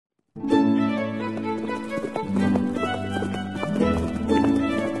You're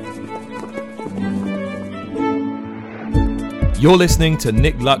listening to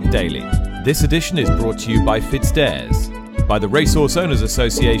Nick Luck Daily. This edition is brought to you by FitzDares, by the Racehorse Owners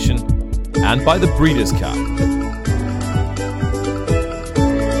Association, and by the Breeders' Cup.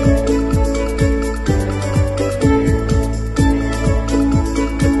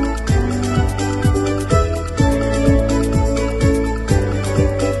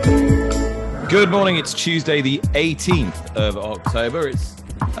 Good morning, it's Tuesday the 18th of October. It's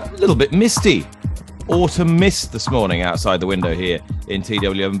a little bit misty. Autumn mist this morning outside the window here in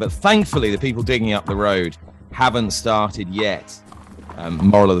TW11, but thankfully the people digging up the road haven't started yet.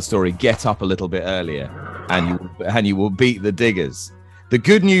 Moral of the story, get up a little bit earlier and you will beat the diggers. The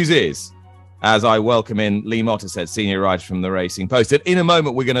good news is, as I welcome in Lee Mottershead, senior writer from the Racing Post, that in a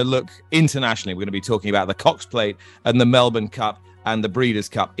moment we're going to look internationally. We're going to be talking about the Cox Plate and the Melbourne Cup and the Breeders'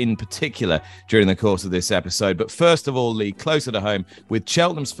 Cup in particular during the course of this episode. But first of all, Lee, closer to home, with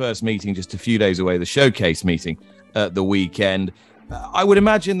Cheltenham's first meeting just a few days away, the Showcase meeting at the weekend. I would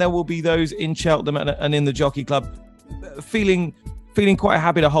imagine there will be those in Cheltenham and in the Jockey Club feeling quite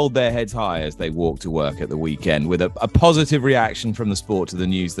happy to hold their heads high as they walk to work at the weekend, with a positive reaction from the sport to the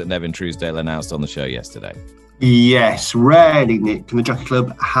news that Nevin Truesdale announced on the show yesterday. Yes, rarely, Nick, can the Jockey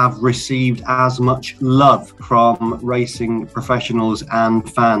Club have received as much love from racing professionals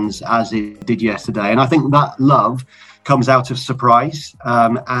and fans as it did yesterday. And I think that love comes out of surprise.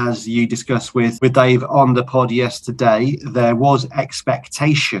 As you discussed with Dave on the pod yesterday, there was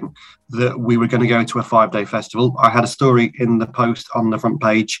expectation that we were going to go to a 5-day festival. I had a story in the Post on the front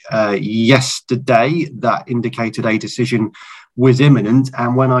page yesterday that indicated a decision was imminent.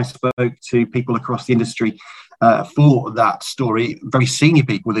 And when I spoke to people across the industry for that story, very senior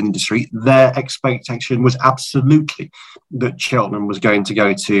people within the industry, their expectation was absolutely that Cheltenham was going to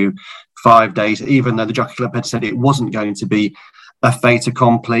go to 5 days, even though the Jockey Club had said it wasn't going to be a fait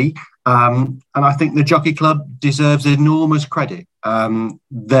accompli. And I think the Jockey Club deserves enormous credit.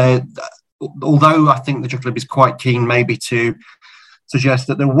 Although I think the Jockey Club is quite keen maybe to suggest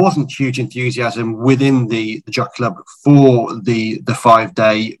that there wasn't huge enthusiasm within the Jockey Club for the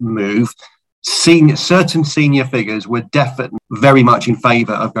 5-day move, certain senior figures were definitely very much in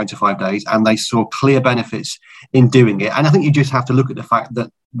favour of going to 5 days, and they saw clear benefits in doing it. And I think you just have to look at the fact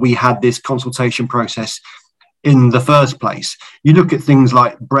that we had this consultation process in the first place. You look at things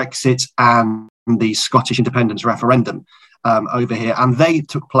like Brexit and the Scottish independence referendum over here, and they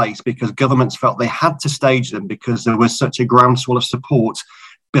took place because governments felt they had to stage them because there was such a groundswell of support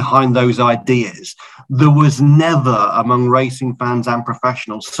behind those ideas. There was never, among racing fans and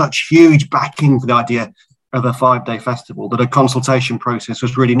professionals, such huge backing for the idea of a 5-day festival that a consultation process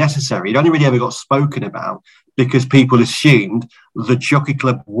was really necessary. It only really ever got spoken about because people assumed the Jockey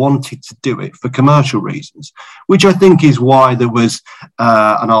Club wanted to do it for commercial reasons, which I think is why there was,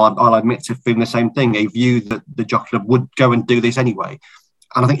 and I'll admit to feeling the same thing, a view that the Jockey Club would go and do this anyway.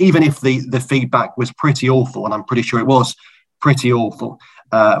 And I think even if the feedback was pretty awful, and I'm pretty sure it was pretty awful,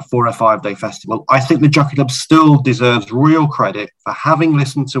 for a 5-day festival, I think the Jockey Club still deserves real credit for having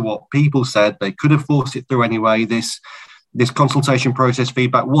listened to what people said. They could have forced it through anyway. This consultation process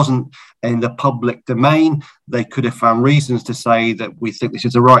feedback wasn't in the public domain. They could have found reasons to say that we think this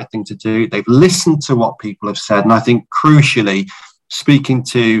is the right thing to do. They've listened to what people have said. And I think crucially, speaking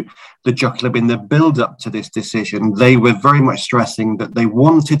to the Jockey Club in the build-up to this decision, they were very much stressing that they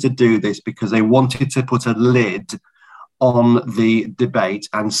wanted to do this because they wanted to put a lid on the debate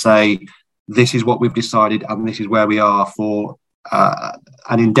and say, this is what we've decided and this is where we are for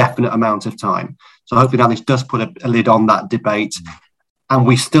an indefinite amount of time. So hopefully now this does put a lid on that debate, and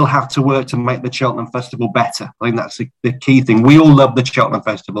we still have to work to make the Cheltenham Festival better. I think that's the key thing. We all love the Cheltenham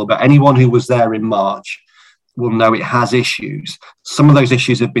Festival, but anyone who was there in March will know it has issues. Some of those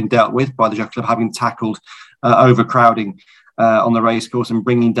issues have been dealt with by the Jockey Club, having tackled overcrowding on the racecourse and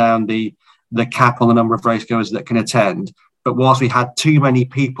bringing down the cap on the number of racegoers that can attend. But whilst we had too many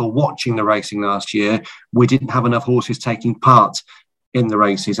people watching the racing last year, we didn't have enough horses taking part in the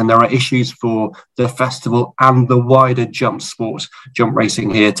races. And there are issues for the festival and the wider jump racing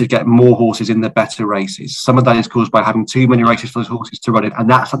here to get more horses in the better races. Some of that is caused by having too many races for those horses to run in. And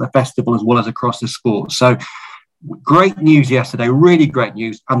that's at the festival as well as across the sport. So great news yesterday, really great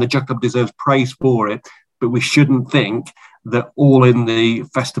news. And the Jockey Club deserves praise for it. But we shouldn't think that all in the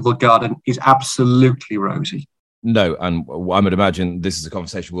festival garden is absolutely rosy. No, and I would imagine this is a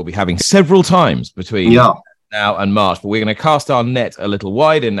conversation we'll be having several times between now and March, but we're going to cast our net a little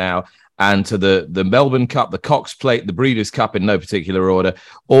wider now and to the Melbourne Cup, the Cox Plate, the Breeders' Cup in no particular order,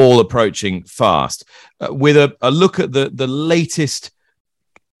 all approaching fast. With a look at the latest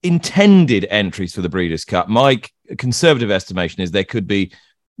intended entries for the Breeders' Cup, my conservative estimation is there could be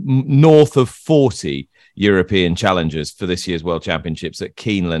north of 40 European challengers for this year's World Championships at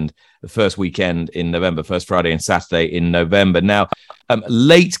Keeneland, the first weekend in November, first Friday and Saturday in November. Now,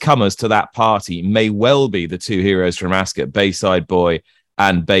 late comers to that party may well be the two heroes from Ascot, Bayside Boy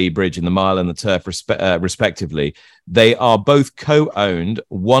and Bay Bridge in the mile and the turf, respectively. They are both co-owned.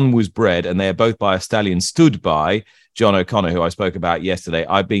 One was bred, and they are both by a stallion stood by John O'Connor, who I spoke about yesterday.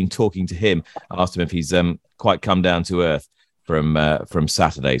 I've been talking to him, asked him if he's quite come down to earth from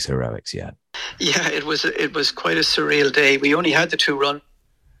Saturday's heroics yet. Yeah, it was quite a surreal day. We only had the two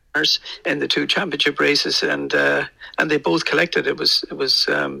runners in the two championship races, and they both collected. It was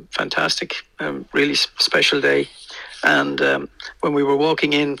fantastic, really special day. And when we were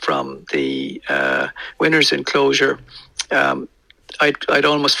walking in from the winners' enclosure, I'd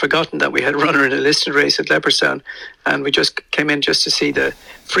almost forgotten that we had a runner in a listed race at Leopardstown, and we just came in just to see the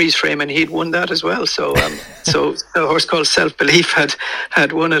freeze frame, and he'd won that as well. So, so a horse called Self Belief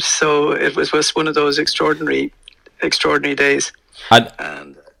had won it. So it was one of those extraordinary days.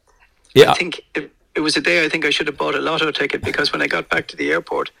 And yeah, I think it was a day I think I should have bought a lotto ticket, because when I got back to the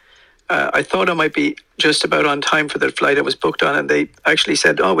airport, I thought I might be just about on time for the flight I was booked on, and they actually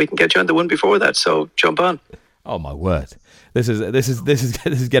said, "Oh, we can get you on the one before that, so jump on." Oh my word! This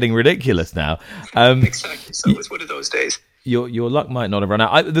is getting ridiculous now. Exactly. So it was one of those days. Your luck might not have run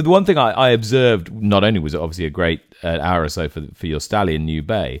out. The one thing I observed, not only was it obviously a great hour or so for your stallion New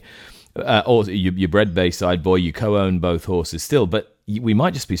Bay, or you bred Bayside Boy, you co-own both horses still, but we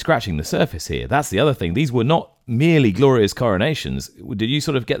might just be scratching the surface here. That's the other thing. These were not merely glorious coronations. Did you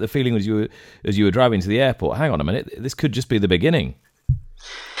sort of get the feeling as you were driving to the airport, hang on a minute, this could just be the beginning?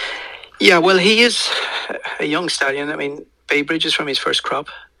 Yeah, well, he is a young stallion. I mean, Bay Bridge is from his first crop,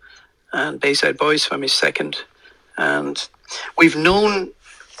 and Bayside Boy is from his second. And we've known,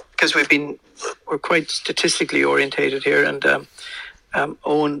 because we're quite statistically orientated here, and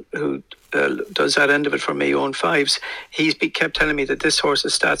Owen, who does that end of it for me, Owen Fives, he's kept telling me that this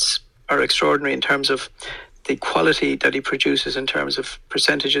horse's stats are extraordinary in terms of the quality that he produces, in terms of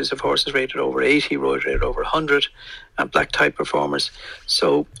percentages of horses rated over 80, rated over 100, and black type performers.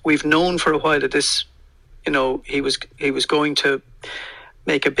 So we've known for a while that this, he was going to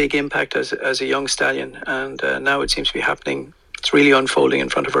make a big impact as a young stallion, and now it seems to be happening. It's really unfolding in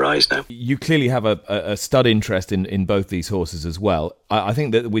front of our eyes now. You clearly have a stud interest in both these horses as well. I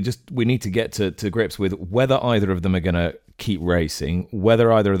think that we need to get to grips with whether either of them are going to keep racing,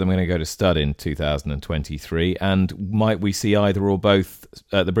 whether either of them are going to go to stud in 2023, and might we see either or both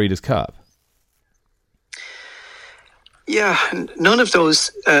at the Breeders' Cup? Yeah, none of those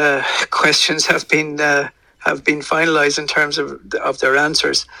questions have been finalised in terms of their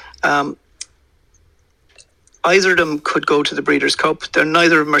answers. Either of them could go to the Breeders' Cup.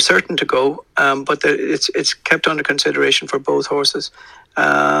 Neither of them are certain to go, but it's kept under consideration for both horses.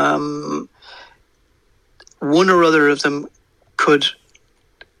 One or other of them could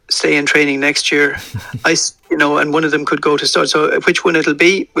stay in training next year, and one of them could go to stud. So which one it'll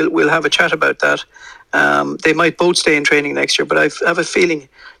be, we'll have a chat about that. They might both stay in training next year, but I have a feeling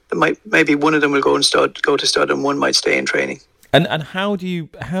that maybe one of them will go to stud, and one might stay in training. And how do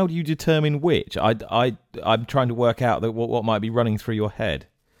you determine which? I'm trying to work out what might be running through your head.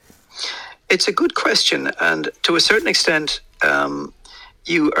 It's a good question, and to a certain extent,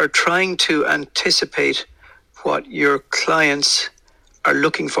 you are trying to anticipate what your clients are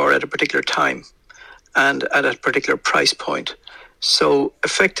looking for at a particular time and at a particular price point. So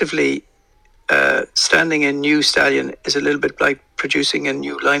effectively, standing a new stallion is a little bit like producing a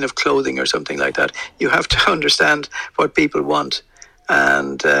new line of clothing or something like that. You have to understand what people want,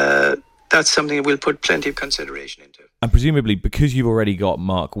 and that's something that we'll put plenty of consideration into. And presumably, because you've already got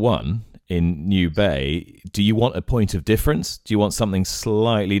Mark 1 in New Bay, do you want a point of difference? Do you want something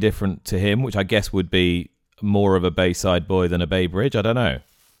slightly different to him, which I guess would be more of a Bayside Boy than a Bay Bridge? I don't know.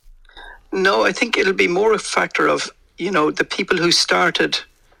 No, I think it'll be more a factor of, the people who started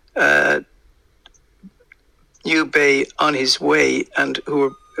New Bay on his way and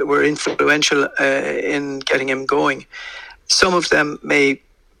who were influential in getting him going. Some of them may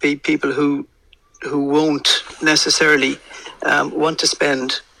be people who won't necessarily want to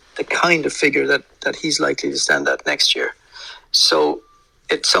spend the kind of figure that he's likely to stand at next year. So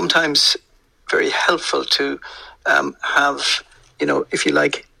it's sometimes very helpful to have, if you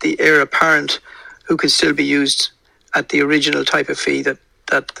like, the heir apparent who can still be used at the original type of fee that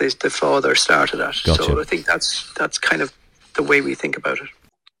the father started at. Gotcha. So I think that's kind of the way we think about it.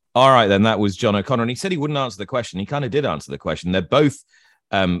 All right, then, that was John O'Connor, and he said he wouldn't answer the question. He kind of did answer the question. They're both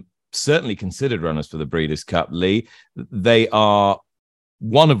certainly considered runners for the Breeders' Cup, Lee. They are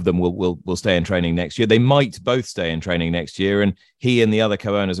one of them will stay in training next year. They might both stay in training next year, and he and the other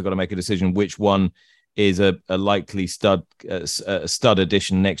co-owners have got to make a decision which one is a likely stud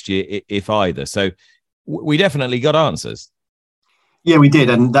addition next year, if either. So we definitely got answers. Yeah, we did,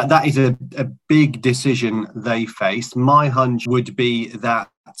 and that is a big decision they faced. My hunch would be that,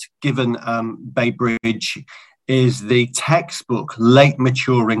 given Bay Bridge is the textbook late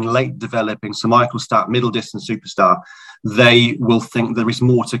maturing, late developing Sir Michael Stark middle distance superstar, they will think there is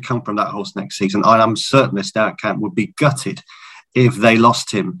more to come from that horse next season. And I'm certain the Start camp would be gutted if they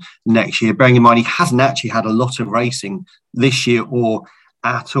lost him next year. Bearing in mind, he hasn't actually had a lot of racing this year or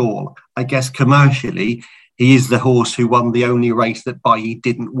at all. I guess commercially, he is the horse who won the only race that Bailly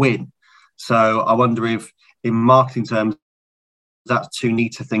didn't win. So I wonder if, in marketing terms, that's too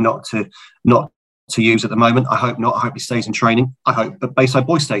neat a thing not to use at the moment. I hope not. I hope he stays in training. I hope that Bayside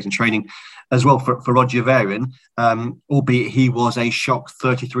Boy stays in training as well for Roger Varian, albeit he was a shock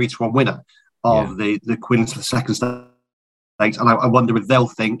 33-1 winner of the Quins for the second stage. And I wonder if they'll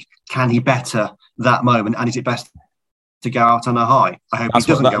think, can he better that moment? And is it best to go out on a high? I hope he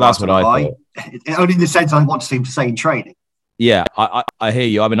doesn't go out on a high. Only in the sense I want him to stay in training. Yeah, I hear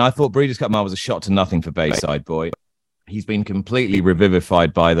you. I mean, I thought Breeders' Cup Mile was a shot to nothing for Bayside Boy. He's been completely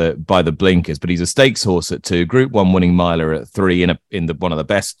revivified by the blinkers, but he's a stakes horse at 2, Group 1 winning miler at 3 in one of the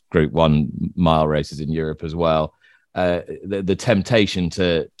best Group 1 mile races in Europe as well. The temptation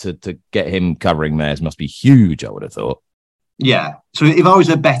to get him covering mares must be huge, I would have thought. Yeah. So if I was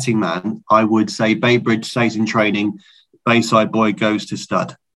a betting man, I would say Bay Bridge stays in training, Bayside Boy goes to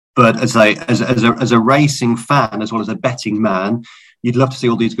stud. But as a racing fan, as well as a betting man, you'd love to see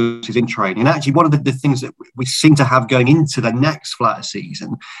all these horses in training. And actually, one of the things that we seem to have going into the next flat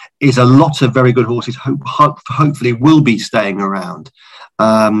season is a lot of very good horses hopefully will be staying around.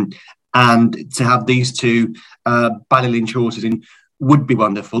 And to have these two Ballylynch horses in would be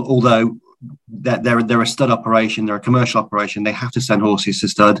wonderful, although they're a stud operation, they're a commercial operation. They have to send horses to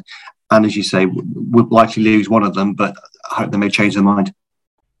stud. And as you say, we'll likely lose one of them, but I hope they may change their mind.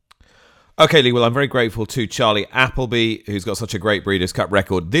 Okay, Lee, well, I'm very grateful to Charlie Appleby, who's got such a great Breeders' Cup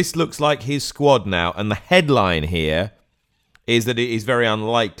record. This looks like his squad now, and the headline here is that it is very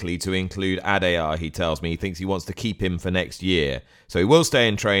unlikely to include Adayar, he tells me. He thinks he wants to keep him for next year. So he will stay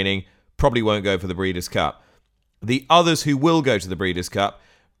in training, probably won't go for the Breeders' Cup. The others who will go to the Breeders' Cup,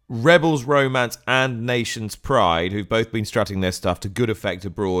 Rebels Romance and Nation's Pride, who've both been strutting their stuff to good effect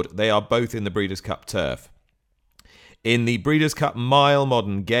abroad, they are both in the Breeders' Cup turf. In the Breeders' Cup Mile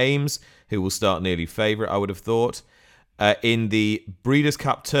Modern Games, who will start nearly favourite, I would have thought. In the Breeders'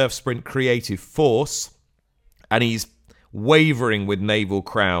 Cup Turf Sprint Creative Force, and he's wavering with Naval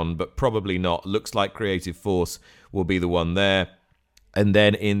Crown, but probably not. Looks like Creative Force will be the one there. And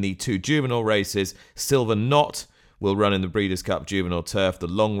then in the 2 juvenile races, Silver Knot will run in the Breeders' Cup Juvenile Turf, the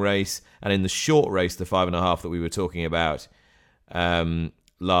long race, and in the short race, the 5.5 that we were talking about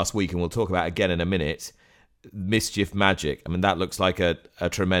last week, and we'll talk about again in a minute, Mischief Magic. I mean, that looks like a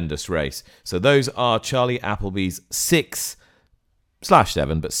tremendous race. So those are Charlie Appleby's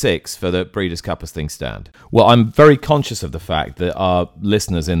 6/7, but 6 for the Breeders' Cup as things stand. Well, I'm very conscious of the fact that our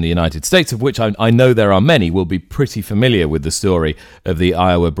listeners in the United States, of which I know there are many, will be pretty familiar with the story of the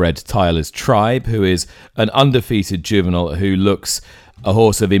Iowa-bred Tyler's Tribe, who is an undefeated juvenile who looks a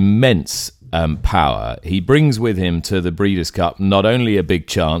horse of immense power. He brings with him to the Breeders' Cup not only a big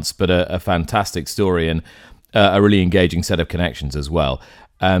chance, but a fantastic story and a really engaging set of connections as well.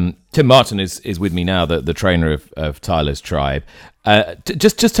 Tim Martin is with me now, the trainer of Tyler's Tribe.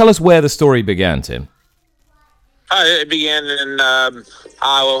 Just tell us where the story began, Tim. It began in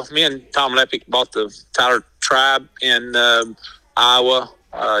Iowa. Me and Tom Lepic bought the Tyler Tribe in Iowa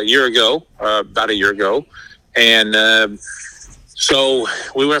about a year ago. And so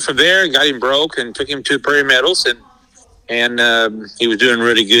we went from there and got him broke and took him to Prairie Meadows, and he was doing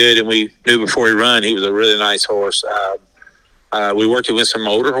really good. And we knew before he run, he was a really nice horse. We worked with some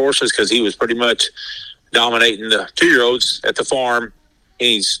older horses because he was pretty much dominating the 2-year-olds at the farm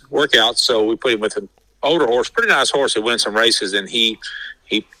in his workouts. So we put him with an older horse, pretty nice horse that won some races, and he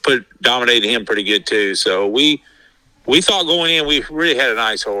dominated him pretty good too. So we thought going in, we really had a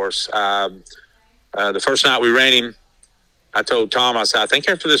nice horse. The first night we ran him, I told Tom, I said, I think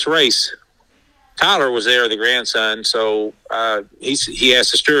after this race, Tyler was there, the grandson, so he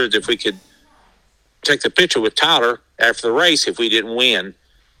asked the stewards if we could take the picture with Tyler after the race if we didn't win.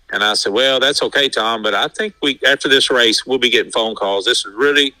 And I said, well, that's okay, Tom, but I think after this race, we'll be getting phone calls. This is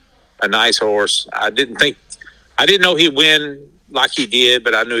really a nice horse. I didn't know he'd win like he did,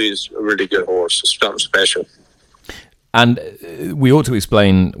 but I knew he was a really good horse, something special. And we ought to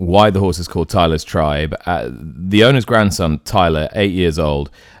explain why the horse is called Tyler's Tribe. The owner's grandson, Tyler, 8 years old,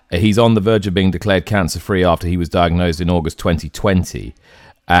 he's on the verge of being declared cancer-free after he was diagnosed in August 2020.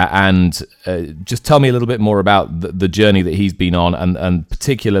 Just tell me a little bit more about the journey that he's been on, and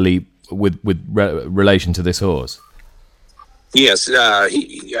particularly with relation to this horse. Yes,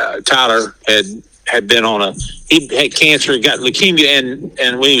 Tyler had been he had cancer, got leukemia,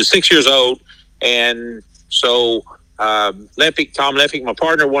 and when he was 6 years old, and so Tom Leppick, my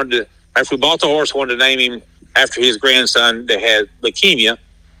partner, after we bought the horse, wanted to name him after his grandson that had leukemia,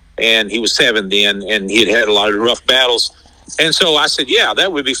 and he was 7 then, and he had a lot of rough battles. And so I said, yeah,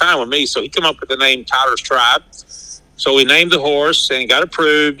 that would be fine with me. So he came up with the name Tyler's Tribe. So we named the horse and got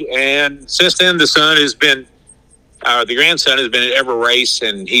approved. And since then, the grandson has been at every race,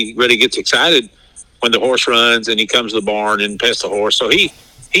 and he really gets excited when the horse runs, and he comes to the barn and pets the horse. So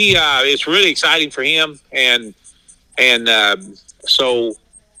it's really exciting for him. So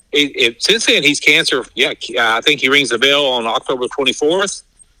since then, he's cancer. Yeah, I think he rings the bell on October 24th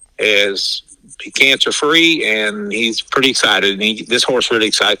as cancer free, and he's pretty excited. And this horse really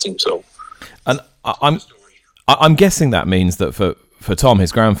excites him. So, and I'm guessing that means that for Tom,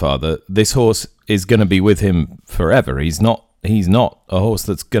 his grandfather, this horse is going to be with him forever. He's not a horse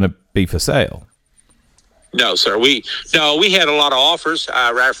that's going to be for sale. No, sir. We had a lot of offers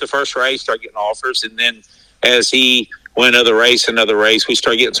right after the first race. Started getting offers, and then as he went another race, we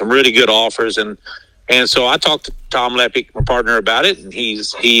started getting some really good offers, and so I talked to Tom Leppick, my partner, about it, and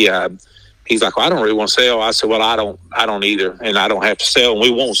he's like, well, I don't really want to sell. I said, well, I don't either, and I don't have to sell, and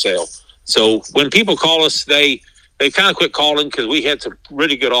we won't sell. So when people call us, they kind of quit calling because we had some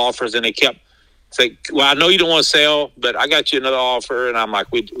really good offers, and they kept saying, well, I know you don't want to sell, but I got you another offer, and I'm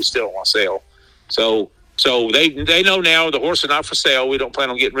like, we still don't want to sell. So they know now the horse is not for sale. We don't plan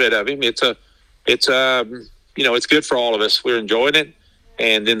on getting rid of him. It's good for all of us. We're enjoying it.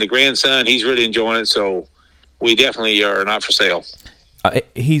 And then the grandson, he's really enjoying it. So we definitely are not for sale.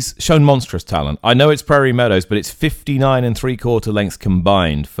 He's shown monstrous talent. I know it's Prairie Meadows, but it's 59 3/4 lengths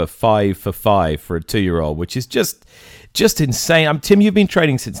combined for 5 for 5 for a 2-year-old, which is just insane. Tim, you've been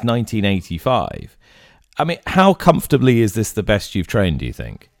training since 1985. I mean, how comfortably is this the best you've trained, do you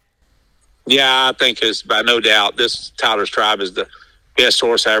think? Yeah, I think it's by no doubt this Tyler's Tribe is the best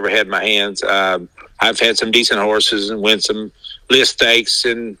horse I ever had in my hands. I've had some decent horses and won some list stakes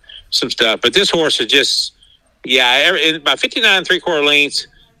and some stuff, but this horse is just, by 59 3/4 lengths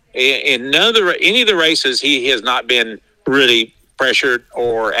in any of the races, he has not been really pressured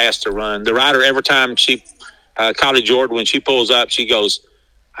or asked to run. The rider, every time Collie Jordan, when she pulls up, she goes,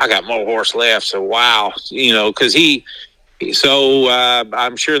 I got more horse left. So, wow, because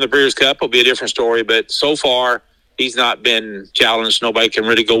I'm sure in the Breeders' Cup will be a different story, but so far he's not been challenged. Nobody can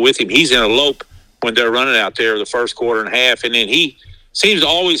really go with him. He's in a lope when they're running out there the first quarter and a half, and then he seems to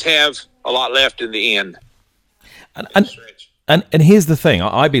always have a lot left in the end. And here's the thing.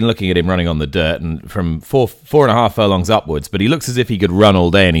 I've been looking at him running on the dirt and from 4.5 furlongs upwards, but he looks as if he could run all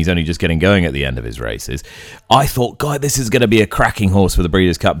day, and he's only just getting going at the end of his races. I thought, God, this is going to be a cracking horse for the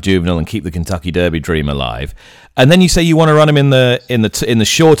Breeders' Cup Juvenile and keep the Kentucky Derby dream alive. And then you say you want to run him in the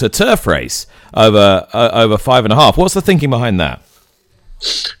shorter turf race over 5.5. What's the thinking behind that?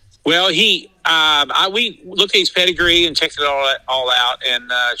 Well, we looked at his pedigree and checked it all out,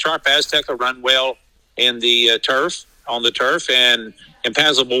 and Sharp Aztec will run well in the turf. On the turf, and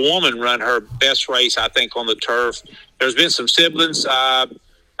Impassable Woman run her best race, I think, on the turf. There's been some siblings out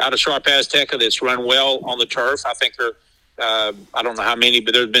of Sharp Azteca that's run well on the turf. I think I don't know how many,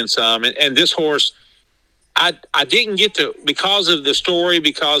 but there's been some. And this horse, I didn't get to, because of the story,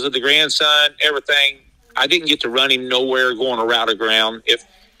 because of the grandson, everything, I didn't get to run him nowhere going a route of ground.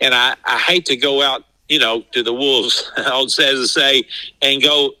 And I hate to go out, to the wolves, as to say, and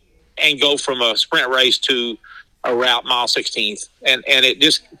go from a sprint race to a route mile 16th, and it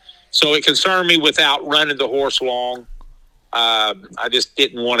just, so it concerned me without running the horse long. I just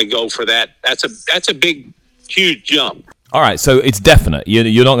didn't want to go for that. That's a big, huge jump. All right, so it's definite.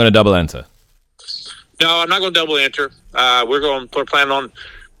 You're not going to double enter. No, I'm not going to double enter. We're planning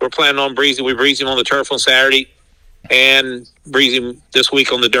on breezing. We breeze him on the turf on Saturday, and breeze him this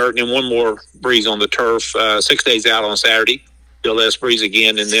week on the dirt, and then one more breeze on the turf 6 days out on Saturday. They'll let us breeze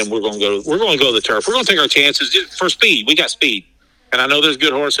again, and then we're going to go to the turf. We're going to take our chances for speed. We got speed, and I know there's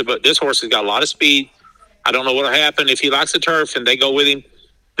good horses, but this horse has got a lot of speed. I don't know what will happen if he likes the turf and they go with him.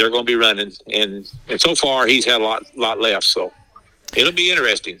 They're going to be running, and so far he's had a lot left, so it'll be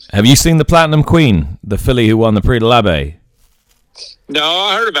interesting. Have you seen the Platinum Queen, the filly who won the Prix de l'Abbé? No,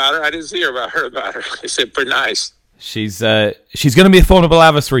 I heard about her. I didn't see her, but I heard about her. They said pretty nice. She's going to be a formidable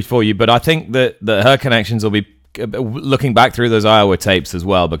adversary for you, but I think that her connections will be looking back through those Iowa tapes as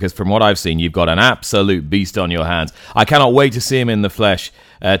well, because from what I've seen, you've got an absolute beast on your hands. I cannot wait to see him in the flesh.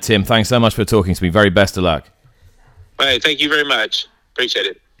 Tim, thanks so much for talking to me. Very best of luck. Hey, thank you very much. Appreciate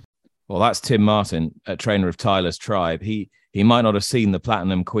it. Well, that's Tim Martin, trainer of Tyler's Tribe. He might not have seen the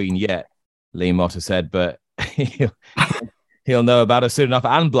Platinum Queen yet, Lee Motter said, but he'll know about her soon enough.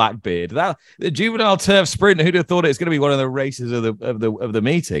 And Blackbeard, the juvenile turf sprint. Who'd have thought it's going to be one of the races of the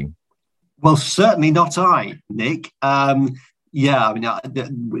meeting? Well, certainly not I, Nick. Yeah, I mean,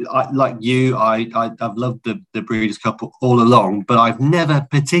 I like you, I've loved the Breeders' Cup all along, but I've never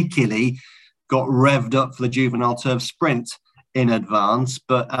particularly got revved up for the juvenile turf sprint in advance.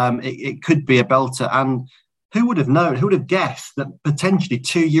 But it could be a belter. And who would have known? Who would have guessed that potentially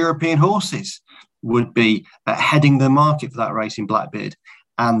 2 European horses would be heading the market for that race in Blackbeard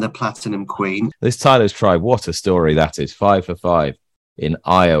and the Platinum Queen? This Tyler's Tribe, what a story that is! 5 for 5 in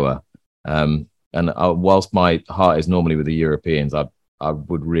Iowa. And whilst my heart is normally with the Europeans, I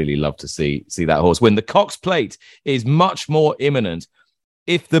would really love to see that horse win. The Cox Plate is much more imminent.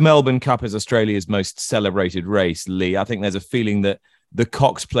 If the Melbourne Cup is Australia's most celebrated race, Lee, I think there's a feeling that the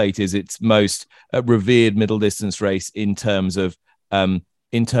Cox Plate is its most revered middle distance race in terms of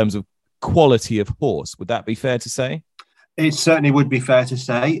quality of horse. Would that be fair to say? It certainly would be fair to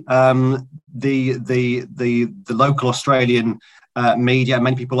say. The local Australian media,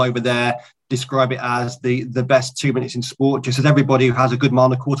 many people over there describe it as the best 2 minutes in sport, just as everybody who has a good mile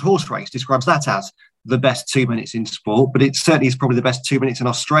and a quarter horse race describes that as the best 2 minutes in sport. But it certainly is probably the best 2 minutes in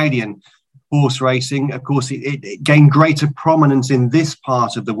Australian horse racing. Of course, it gained greater prominence in this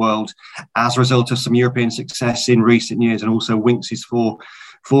part of the world as a result of some European success in recent years, and also Winx's four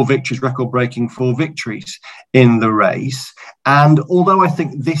victories, record-breaking 4 victories in the race. And although I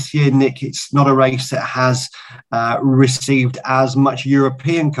think this year, Nick, it's not a race that has received as much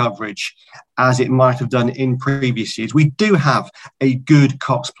European coverage as it might have done in previous years, we do have a good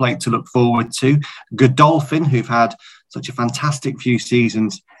Cox Plate to look forward to. Godolphin, who've had such a fantastic few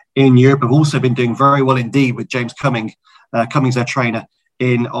seasons in Europe, have also been doing very well indeed with James Cummings, their trainer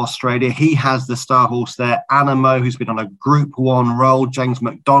in Australia. He has the star horse there, Animo, who's been on a Group 1 roll. James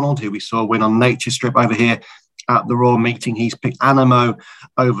McDonald, who we saw win on Nature Strip over here at the Royal Meeting, he's picked Animo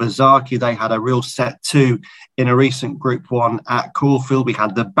over Zaki. They had a real set 2 in a recent Group 1 at Caulfield. We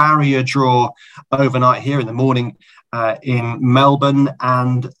had the barrier draw overnight here in the morning in Melbourne,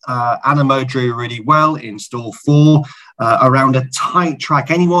 and Animo drew really well in stall 4 around a tight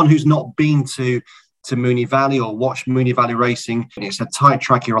track. Anyone who's not been to Moonee Valley or watch Moonee Valley racing, it's a tight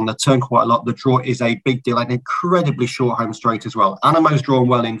track here on the turn quite a lot. The draw is a big deal, an incredibly short home straight as well. Animo's drawn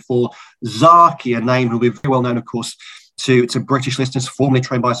well in 4. Zaki, a name who will be very well known, of course, to British listeners, formerly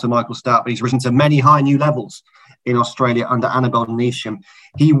trained by Sir Michael Stoute, but he's risen to many high new levels in Australia under Annabel Neesham.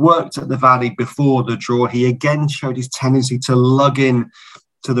 He worked at the Valley before the draw. He again showed his tendency to lug in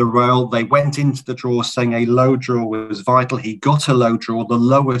to the rail. They went into the draw saying a low draw was vital. He got a low draw, the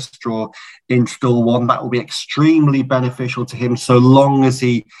lowest draw in stall 1. That will be extremely beneficial to him so long as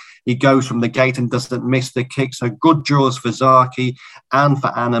he goes from the gate and doesn't miss the kick. So good draws for Zaki and for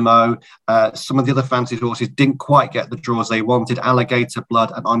Animo. Some of the other fancy horses didn't quite get the draws they wanted. Alligator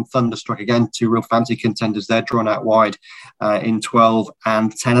Blood and I'm Thunderstruck, again, 2 real fancy contenders there, drawn out wide in 12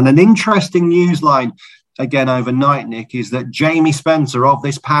 and 10. And an interesting news line again overnight, Nick, is that Jamie Spencer of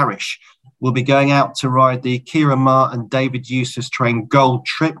this parish will be going out to ride the Kieran Marr and David Eustace trained Gold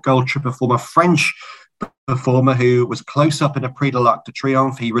Trip. Gold Trip, a former French performer who was close up in a Prix de l'Arc de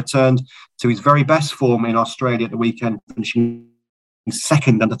Triomphe. He returned to his very best form in Australia at the weekend, finishing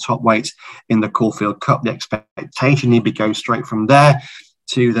second under top weight in the Caulfield Cup. The expectation he'd be going straight from there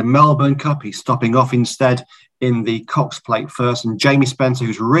to the Melbourne Cup. He's stopping off instead in the Cox Plate first. And Jamie Spencer,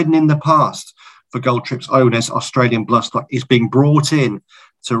 who's ridden in the past for Gold Trip's owners, Australian Bloodstock, is being brought in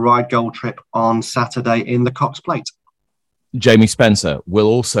to ride Gold Trip on Saturday in the Cox Plate. Jamie Spencer will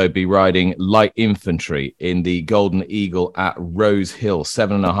also be riding light infantry in the Golden Eagle at Rose Hill,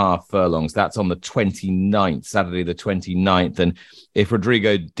 7.5 furlongs. That's on the 29th, Saturday the 29th. And if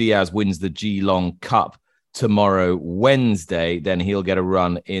Rodrigo Diaz wins the Geelong Cup tomorrow, Wednesday, then he'll get a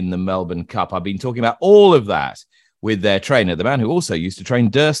run in the Melbourne Cup. I've been talking about all of that with their trainer, the man who also used to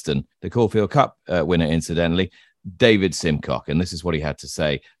train Durston, the Caulfield Cup winner, incidentally, David Simcock. And this is what he had to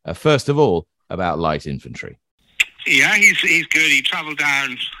say, first of all, about light infantry. Yeah, he's good. He travelled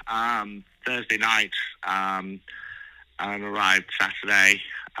down Thursday night and arrived Saturday,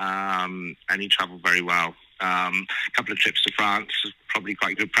 and he travelled very well. A couple of trips to France, probably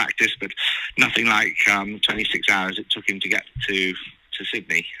quite good practice, but nothing like 26 hours it took him to get to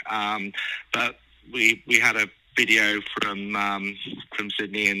Sydney. But we had a video from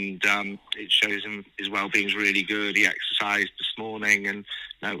Sydney, and it shows him his well-being is really good. He exercised this morning, and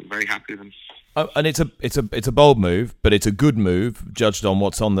no, very happy with him. And it's a bold move, but it's a good move judged on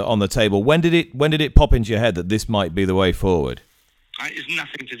what's on the table. When did it pop into your head that this might be the way forward? It's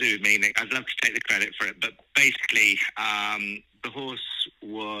nothing to do with me, Nick. I'd love to take the credit for it, but basically, the horse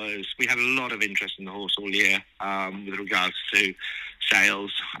we had a lot of interest in the horse all year with regards to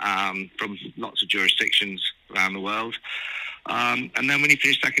sales from lots of jurisdictions around the world. And then when he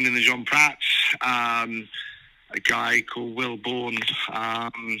finished second in the John Pratt, a guy called Will Bourne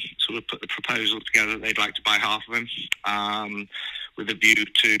sort of put the proposal together that they'd like to buy half of him with a view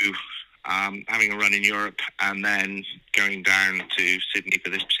to having a run in Europe and then going down to Sydney for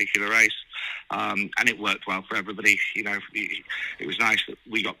this particular race. And it worked well for everybody. You know, it was nice that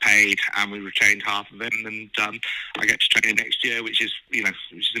we got paid and we retained half of him, and I get to train him next year, which is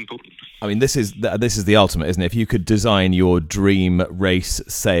important. I mean, this is the ultimate, isn't it? If you could design your dream race,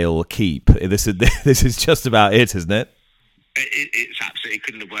 sale, keep, this is just about it, isn't it? It's absolutely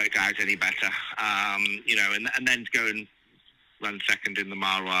couldn't have worked out any better. And then to go and run second in the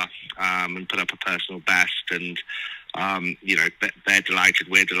Marwa and put up a personal best, and they're delighted,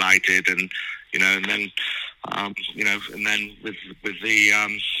 we're delighted, and and then with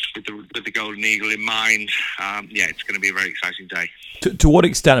the Golden Eagle in mind, it's going to be a very exciting day. To what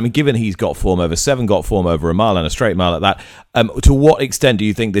extent, I mean, given he's got form over 7, got form over a mile and a straight mile at that, to what extent do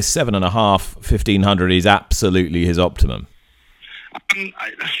you think this 7.5 1500 is absolutely his optimum?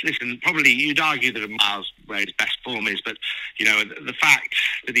 Listen, probably you'd argue that a mile's where his best form is, but the fact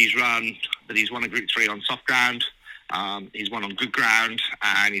that he's won a Group 3 on soft ground, he's won on good ground,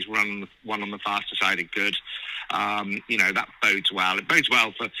 and he's won on the faster side of good. That bodes well. It bodes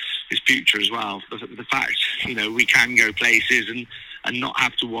well for his future as well. The fact we can go places and not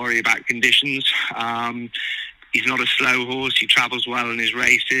have to worry about conditions. He's not a slow horse. He travels well in his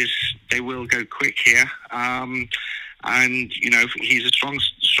races. They will go quick here. And he's a strong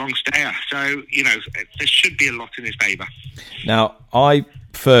stayer, so there should be a lot in his favour. Now, I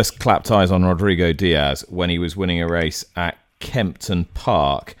first clapped eyes on Rodrigo Diaz when he was winning a race at Kempton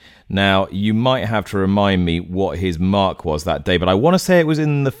Park. Now, you might have to remind me what his mark was that day, but I want to say it was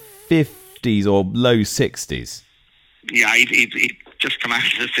in the 50s or low 60s. Yeah, he'd just come out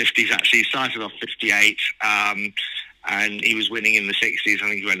of the 50s. Actually, he started off 58. And he was winning in the 60s. I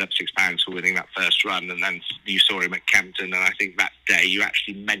think he went up £6 for winning that first run. And then you saw him at Kempton. And I think that day you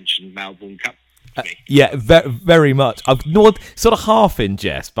actually mentioned Melbourne Cup to me. Yeah, very much. I've not sort of half in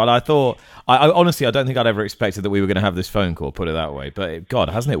jest, but I thought, I honestly, I don't think I'd ever expected that we were going to have this phone call, put it that way. But God,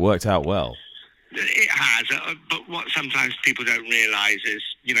 hasn't it worked out well? It has. But what sometimes people don't realise is,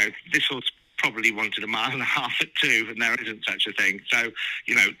 this horse probably wanted 1.5 miles at 2, and there isn't such a thing. So,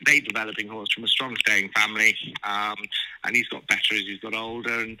 late developing horse from a strong staying family, and he's got better as he's got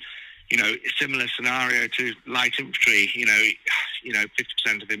older. And similar scenario to light infantry.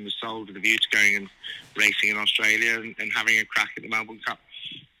 50% of him was sold with a view to going and racing in Australia and having a crack at the Melbourne Cup.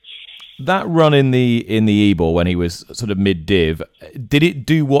 That run in the Ebor when he was sort of mid-div, did it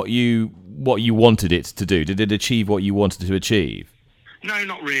do what you wanted it to do? Did it achieve what you wanted to achieve? No,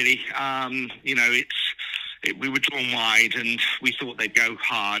 not really. We were drawn wide, and we thought they'd go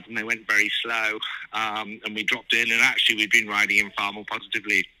hard, and they went very slow, and we dropped in. And actually, we'd been riding him far more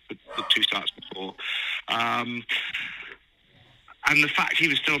positively with 2 starts before. And the fact he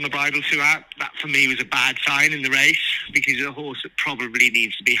was still on the bridle throughout, that for me was a bad sign in the race, because he's a horse that probably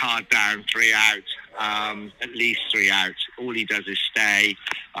needs to be hard down, 3 out, at least 3 out. All he does is stay.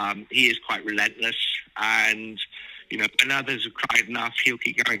 He is quite relentless, and when others have cried enough, he'll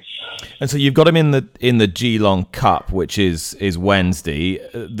keep going. And so you've got him in the Geelong Cup, which is Wednesday.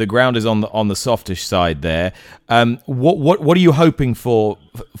 The ground is on the softish side there. What are you hoping for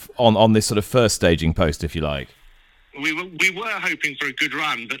on this sort of first staging post, if you like? We were hoping for a good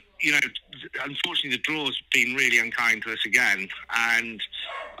run, but unfortunately the draw's been really unkind to us again, and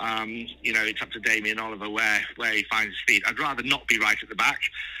it's up to Damien Oliver where he finds his feet. I'd rather not be right at the back,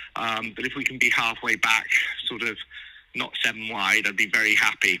 but if we can be halfway back, sort of not 7 wide, I'd be very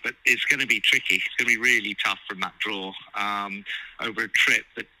happy. But it's going to be tricky. It's going to be really tough from that draw over a trip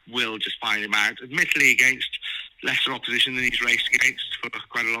that will just find him out, admittedly against lesser opposition than he's raced against for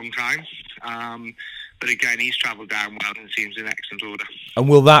quite a long time. But again, he's travelled down well and seems in excellent order. And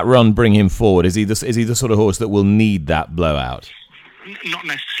will that run bring him forward? Is he the sort of horse that will need that blowout? Not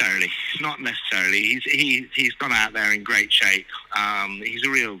necessarily. Not necessarily. He's gone out there in great shape. He's a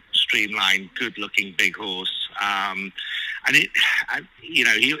real streamlined, good-looking big horse. And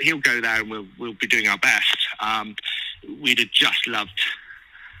he'll go there, and we'll be doing our best. We'd have just loved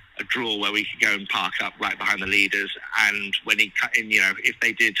a draw where we could go and park up right behind the leaders. And when he, if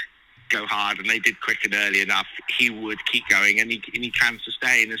they did go hard and they did quick and early enough, he would keep going, and he can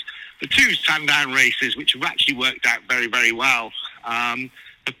sustain. As the two Sandown races, which have actually worked out very, very well, have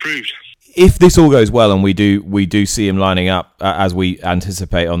proved. If this all goes well and we do see him lining up as we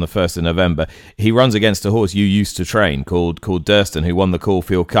anticipate on the 1st of November, he runs against a horse you used to train called Durston, who won the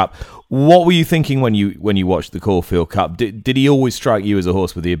Caulfield Cup. What were you thinking when you watched the Caulfield Cup? Did he always strike you as a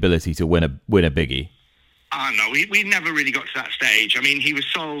horse with the ability to win a biggie? No, we never really got to that stage. I mean, he was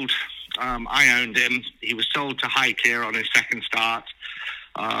sold. I owned him. He was sold to Highclere on his second start.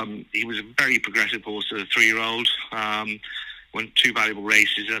 He was a very progressive horse as a 3-year-old. Won 2 valuable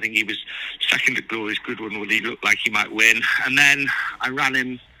races. I think he was second at Glorious Goodwin when he looked like he might win. And then I ran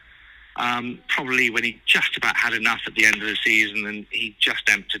him probably when he just about had enough at the end of the season, and he just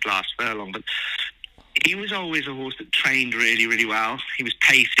emptied last furlong. But he was always a horse that trained really, really well. He was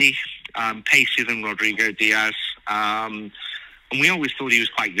pacey, pacier than Rodrigo Diaz. And we always thought he was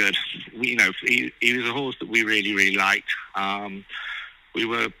quite good. He was a horse that we really, really liked. We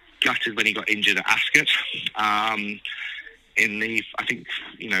were gutted when he got injured at Ascot.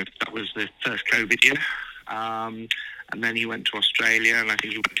 That was the first COVID year, and then he went to Australia, and I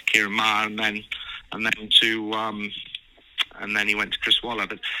think he went to Kieran Maher, and then he went to Chris Waller.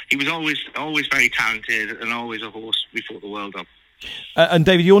 But he was always very talented, and always a horse we thought the world of. And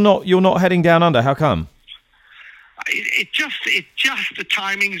David, you're not heading down under. How come? It just the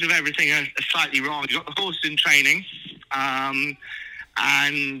timings of everything are slightly wrong. You've got the horse in training,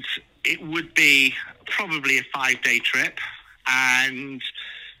 and it would be probably a 5-day trip. And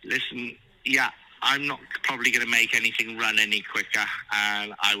listen, I'm not probably going to make anything run any quicker,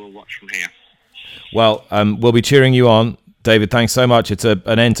 and I will watch from here. Well, we'll be cheering you on. David, thanks so much. It's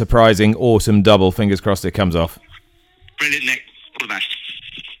an enterprising, awesome double. Fingers crossed it comes off. Brilliant, Nick. All the best.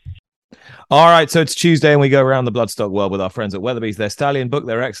 All right, so it's Tuesday and we go around the bloodstock world with our friends at Weatherby's. Their Stallion book,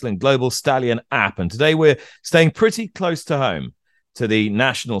 their excellent Global Stallion app. And today we're staying pretty close to home to the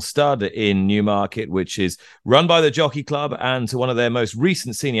National Stud in Newmarket, which is run by the Jockey Club, and to one of their most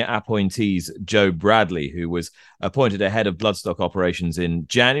recent senior appointees, Joe Bradley, who was appointed head of bloodstock operations in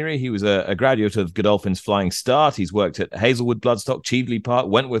January. He was a graduate of Godolphin's Flying Start. He's worked at Hazelwood Bloodstock, Cheveley Park,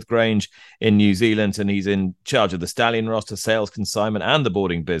 Wentworth Grange in New Zealand, and he's in charge of the stallion roster, sales, consignment, and the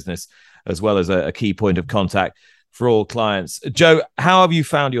boarding business, as well as a key point of contact for all clients. Joe, how have you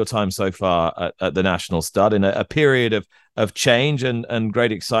found your time so far at the National Stud in a period of change and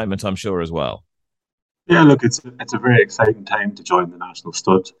great excitement, I'm sure, as well? Yeah, look, it's a very exciting time to join the National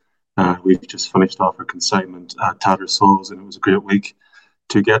Stud. We've just finished off our consignment at Tattersalls, and it was a great week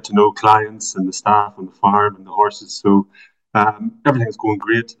to get to know clients and the staff on the farm and the horses. So everything's going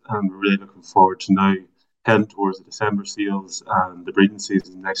great, and we're really looking forward to now heading towards the December sales and the breeding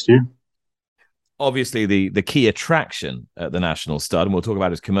season next year. Obviously, the key attraction at the National Stud, and we'll talk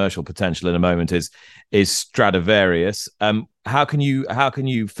about its commercial potential in a moment, is Stradivarius. How can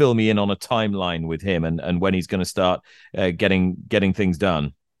you fill me in on a timeline with him and when he's going to start getting things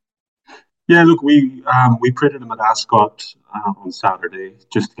done? Yeah, look, we paraded him at Ascot on Saturday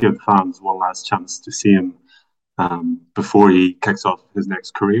just to give fans one last chance to see him before he kicks off his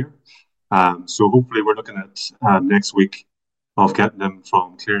next career. So hopefully we're looking at next week of getting him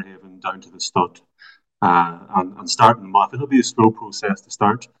from Clearhaven down to the stud. And starting him off. It'll be a slow process to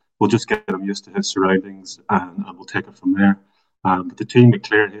start. We'll just get him used to his surroundings, and we'll take it from there. But the team at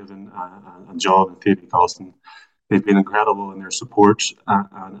Clearhaven and John and Phoebe Costin, they've been incredible in their support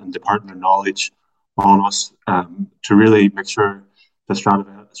and departing their knowledge on us to really make sure that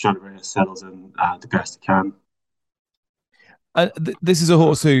Stradivarius settles in the best it can. This is a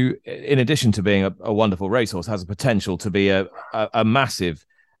horse who, in addition to being a wonderful racehorse, has a potential to be a massive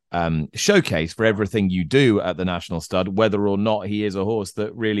showcase for everything you do at the National Stud, whether or not he is a horse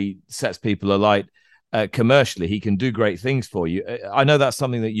that really sets people alight commercially. He can do great things for you. I know that's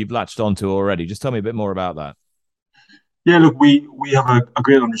something that you've latched onto already. Just tell me a bit more about that. Yeah, look, we have a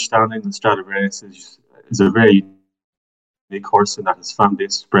great understanding that Stradivarius is a very unique horse in that his fan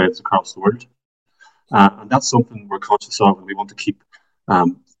base spreads across the world. And that's something we're conscious of, and we want to keep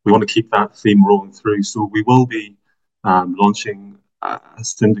that theme rolling through. So we will be launching a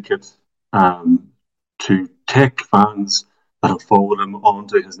syndicate to take fans that have followed him on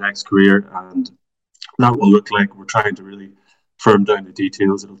to his next career, and that will look like we're trying to really firm down the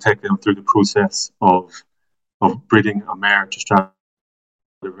details. It'll take them through the process of breeding a mare to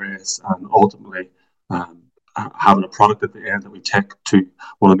Stradivarius and ultimately having a product at the end that we take to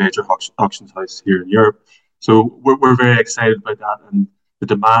one of the major auctions houses here in Europe. So we're very excited about that, and the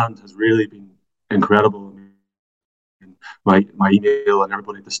demand has really been incredible. I mean, my email and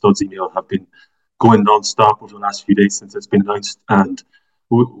everybody at the Studs email have been going non-stop over the last few days since it's been announced. And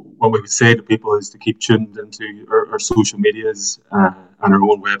what we would say to people is to keep tuned into our social medias and our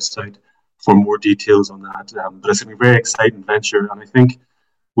own website for more details on that. But it's a very exciting venture, and I think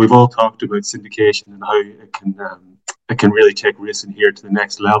we've all talked about syndication and how it can really take racing here to the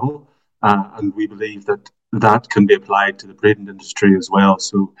next level, and we believe that can be applied to the breeding industry as well.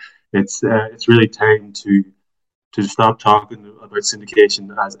 So it's really time to stop talking about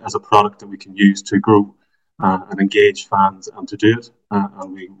syndication as a product that we can use to grow and engage fans and to do it,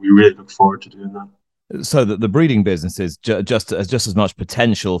 and we really look forward to doing that. So that the breeding business is just as much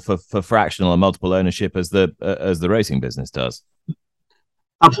potential for fractional and multiple ownership as the racing business does.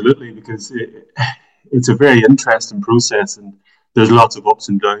 Absolutely, because it's a very interesting process, and there's lots of ups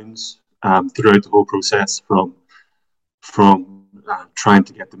and downs throughout the whole process, from trying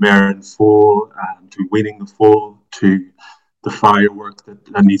to get the mare in foal to winning the foal to the firework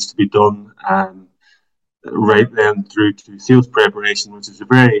that needs to be done, right then through to sales preparation, which is a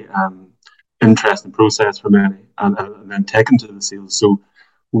very interesting process for many, and then taken to the sales. So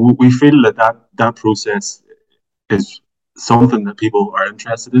we feel that process is something that people are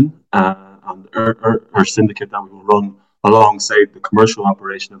interested in, and our syndicate that we will run alongside the commercial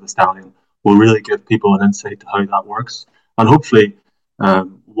operation of the stallion will really give people an insight to how that works. And hopefully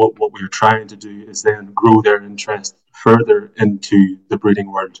what we're trying to do is then grow their interest further into the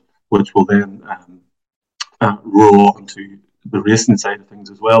breeding world, which will then roll on to the racing side of things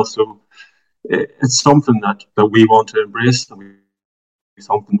as well. So it's something that we want to embrace, and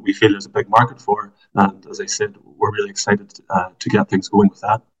something we feel there's a big market for. And as I said, we're really excited to get things going with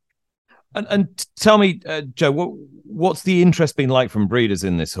that. And tell me, Joe, what's the interest been like from breeders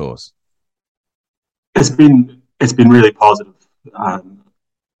in this horse? It's been really positive.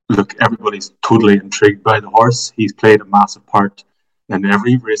 Look, everybody's totally intrigued by the horse. He's played a massive part in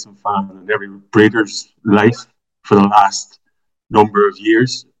every racing fan and every breeder's life for the last number of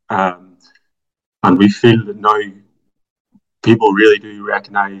years. And we feel that now people really do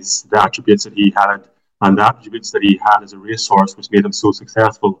recognise the attributes that he had, and the attributes that he had as a racehorse, which made him so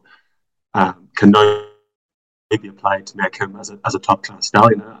successful, can now be applied to make him as a top-class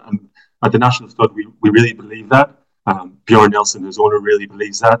stallion. And at the National Stud, we really believe that. Bjorn Nelson, his owner, really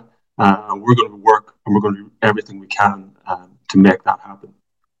believes that. And we're going to work and we're going to do everything we can to make that happen.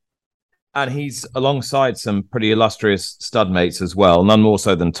 And he's alongside some pretty illustrious stud mates as well, none more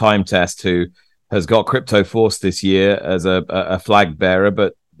so than Time Test, who has got Crypto Force this year as a flag bearer,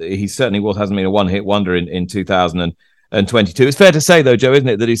 but he certainly hasn't been a one-hit wonder in 2022. It's fair to say, though, Joe, isn't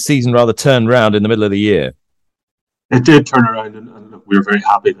it, that his season rather turned around in the middle of the year? It did turn around, and look, we were very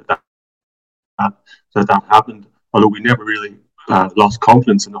happy that happened, although we never really lost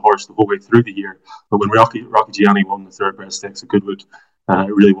confidence in the horse the whole way through the year. But when Rocky Gianni won the Thoroughbred Stakes at Goodwood,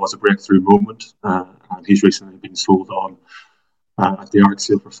 it really was a breakthrough moment, and he's recently been sold on at the ARC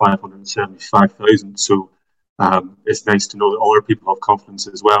sale for $575,000. So it's nice to know that other people have confidence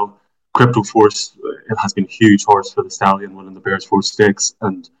as well. Crypto Force, it has been a huge horse for the stallion, winning the Beresford Stakes,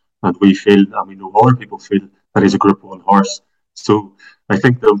 and we feel, and we know other people feel, that he's a Group 1 horse. So I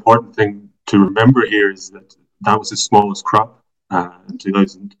think the important thing to remember here is that was his smallest crop. In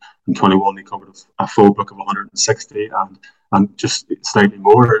 2021, he covered a full book of 160 and just slightly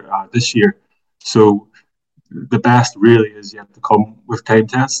more this year. So the best really is yet to come with Time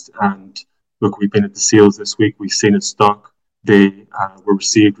Test. And look, we've been at the sales this week. We've seen his stock. They were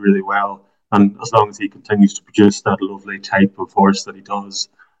received really well. And as long as he continues to produce that lovely type of horse that he does,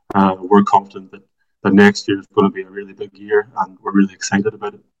 we're confident that next year is going to be a really big year, and we're really excited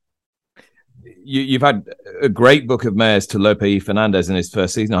about it. You've had a great book of mares to Lope y Fernandez in his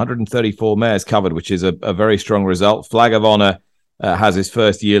first season, 134 mares covered, which is a very strong result. Flag of Honor has his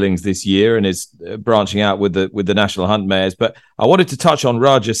first yearlings this year and is branching out with the National Hunt mares. But I wanted to touch on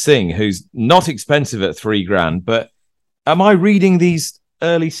Raja Singh, who's not expensive at $3,000. But am I reading these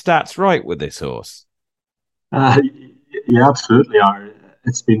early stats right with this horse? Yeah, absolutely are.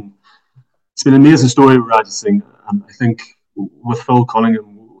 It's been an amazing story with Raja Singh, and I think with Phil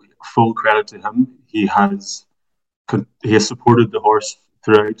Cunningham, full credit to him. He has supported the horse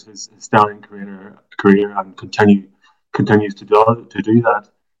throughout his stallion career and continues to do that.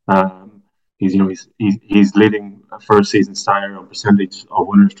 He's leading a first season sire on percentage of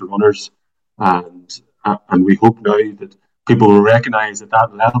winners to runners, and we hope now that people will recognise at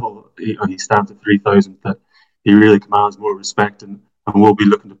that level, he stands at 3,000, that he really commands more respect, and we'll be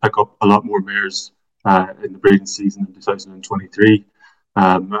looking to pick up a lot more mares in the breeding season in 2023.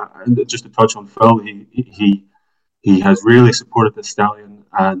 And just to touch on Phil, he has really supported the stallion,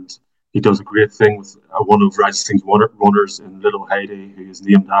 and he does a great thing with one of Racing's runners in Little Haiti, who is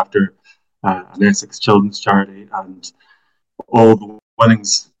named after an Essex children's charity, and all the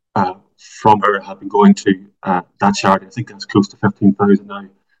winnings from her have been going to that charity. I think that's close to 15,000 now.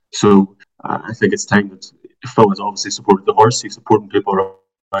 So I think it's time that Phil has obviously supported the horse. He's supporting people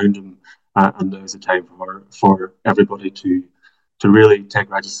around him, and now is the time for everybody to really take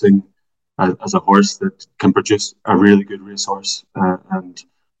Racing as a horse that can produce a really good racehorse. And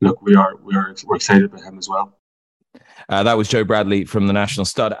look, we're excited about him as well. That was Joe Bradley from the National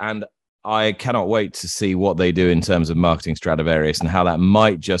Stud, and I cannot wait to see what they do in terms of marketing Stradivarius and how that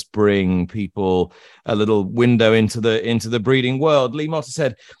might just bring people a little window into the breeding world. Lee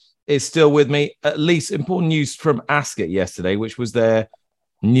Mottershead is still with me. At least important news from Ascot yesterday, which was their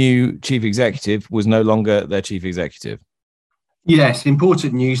new chief executive was no longer their chief executive. Yes,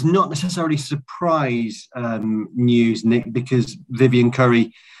 important news, not necessarily surprise news, Nick, because Vivian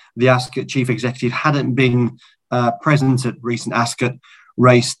Currie, the Ascot chief executive, hadn't been present at recent Ascot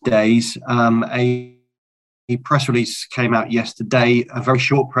race days. A press release came out yesterday, a very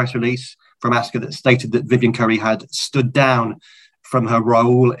short press release from Ascot that stated that Vivian Currie had stood down from her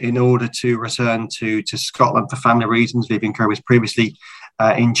role in order to return to Scotland for family reasons. Vivian Currie was previously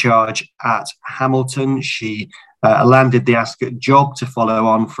in charge at Hamilton. She landed the Ascot job to follow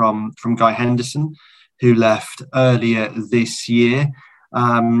on from Guy Henderson, who left earlier this year.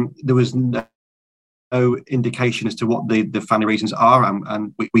 There was no indication as to what the family reasons are,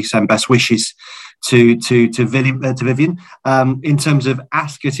 and we send best wishes to Vivian. In terms of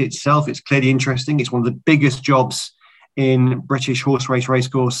Ascot itself, it's clearly interesting. It's one of the biggest jobs in British horse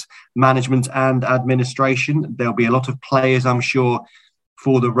racecourse management and administration. There'll be a lot of players, I'm sure,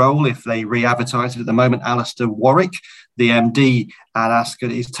 for the role if they re-advertise it. At the moment, Alistair Warwick, the MD at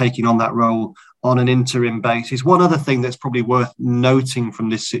Ascot, is taking on that role on an interim basis. One other thing that's probably worth noting from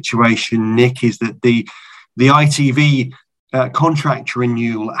this situation, Nick, is that the ITV contract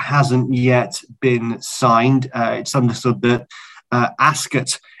renewal hasn't yet been signed. It's understood that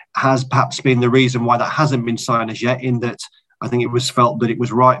Ascot has perhaps been the reason why that hasn't been signed as yet, in that I think it was felt that it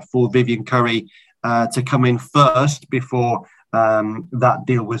was right for Vivian Currie to come in first before that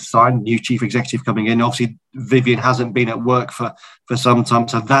deal was signed, new chief executive coming in. Obviously, Vivian hasn't been at work for some time,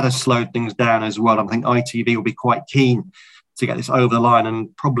 so that has slowed things down as well. I think ITV will be quite keen to get this over the line,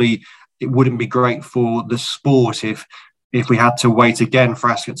 and probably it wouldn't be great for the sport if we had to wait again for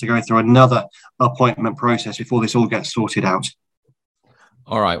Ascot to go through another appointment process before this all gets sorted out.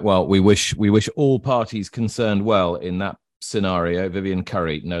 All right. Well, we wish all parties concerned well in that scenario. Vivian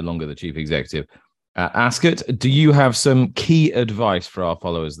Currie, no longer the chief executive at Ascot. Do you have some key advice for our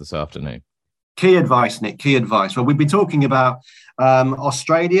followers this afternoon? Key advice, Nick. Key advice. Well, we've been talking about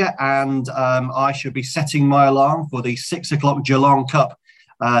Australia, and I should be setting my alarm for the 6 o'clock Geelong Cup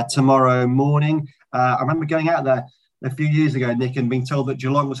tomorrow morning. I remember going out there a few years ago, Nick, and being told that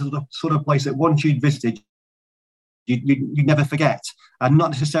Geelong was a sort of place that once you'd visited, you'd never forget, and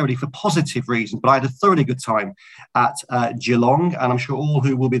not necessarily for positive reasons, but I had a thoroughly good time at Geelong, and I'm sure all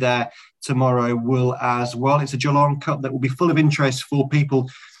who will be there tomorrow will as well. It's a Geelong Cup that will be full of interest for people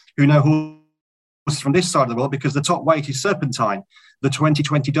who know horses from this side of the world, because the top weight is Serpentine, the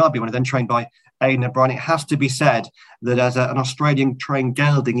 2020 Derby winner, then trained by Aidan O'Brien. It has to be said that as an Australian trained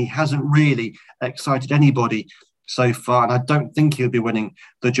gelding, he hasn't really excited anybody so far, and I don't think he'll be winning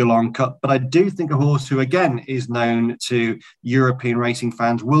the Geelong Cup, but I do think a horse who again is known to European racing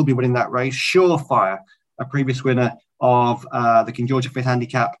fans will be winning that race. Surefire, a previous winner of the King George V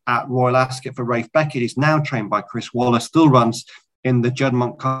Handicap at Royal Ascot for Rafe Beckett, is now trained by Chris Waller, still runs in the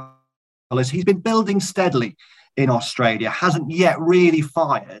Juddmonte colours. He's been building steadily in Australia, hasn't yet really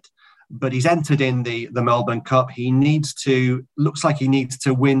fired, but he's entered in the Melbourne Cup. Looks like he needs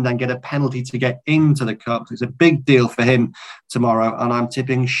to win and get a penalty to get into the Cup. So it's a big deal for him tomorrow, and I'm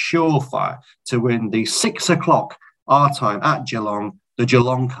tipping Surefire to win the 6 o'clock our time at Geelong, the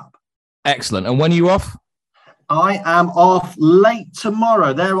Geelong Cup. Excellent. And when are you off? I am off late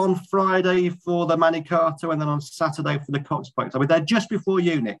tomorrow. They're on Friday for the Manicato, and then on Saturday for the Cox Plate. I'll be there just before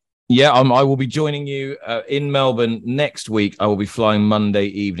you, Nick. Yeah, I will be joining you in Melbourne next week. I will be flying Monday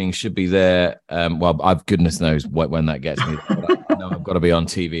evening. Should be there. Goodness knows when that gets me. I know I've got to be on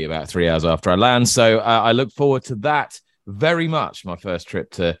TV about 3 hours after I land. So I look forward to that very much. My first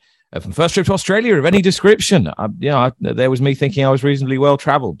trip to Australia of any description. There was me thinking I was reasonably well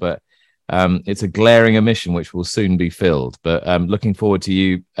travelled, but it's a glaring omission which will soon be filled. But looking forward to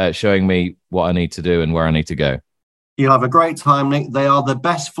you showing me what I need to do and where I need to go. You'll have a great time, Nick. They are the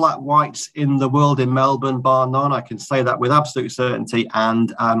best flat whites in the world in Melbourne, bar none. I can say that with absolute certainty.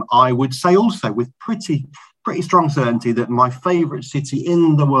 And I would say also with pretty pretty strong certainty that my favourite city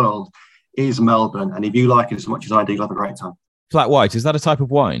in the world is Melbourne. And if you like it as much as I do, you'll have a great time. Flat white, is that a type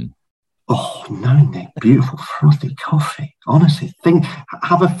of wine? Oh, no, Nick. Beautiful, frothy coffee. Honestly,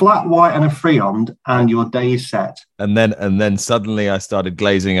 have a flat white and a Friand and your day's set. And then suddenly I started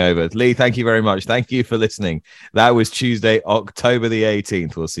glazing over. Lee, thank you very much. Thank you for listening. That was Tuesday, October the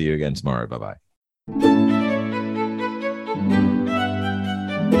 18th. We'll see you again tomorrow. Bye-bye.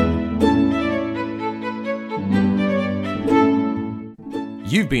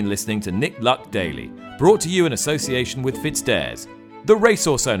 You've been listening to Nick Luck Daily, brought to you in association with FitzDares, the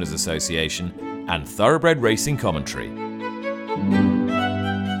Racehorse Owners Association, and Thoroughbred Racing Commentary.